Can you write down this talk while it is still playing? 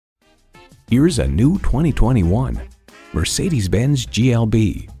Here's a new 2021 Mercedes-Benz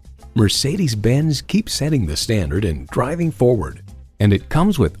GLB. Mercedes-Benz keeps setting the standard and driving forward, and it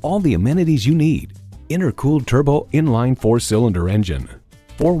comes with all the amenities you need. Intercooled turbo inline 4-cylinder engine,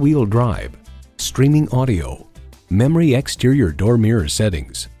 4-wheel drive, streaming audio, memory exterior door mirror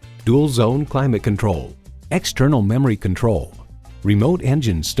settings, dual zone climate control, external memory control, remote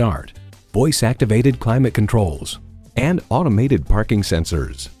engine start, voice activated climate controls, and automated parking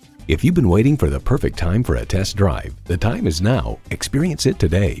sensors. If you've been waiting for the perfect time for a test drive, the time is now. Experience it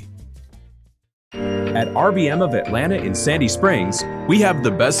today. At RBM of Atlanta in Sandy Springs, we have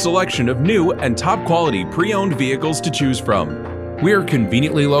the best selection of new and top quality pre-owned vehicles to choose from. We are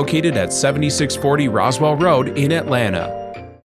conveniently located at 7640 Roswell Road in Atlanta.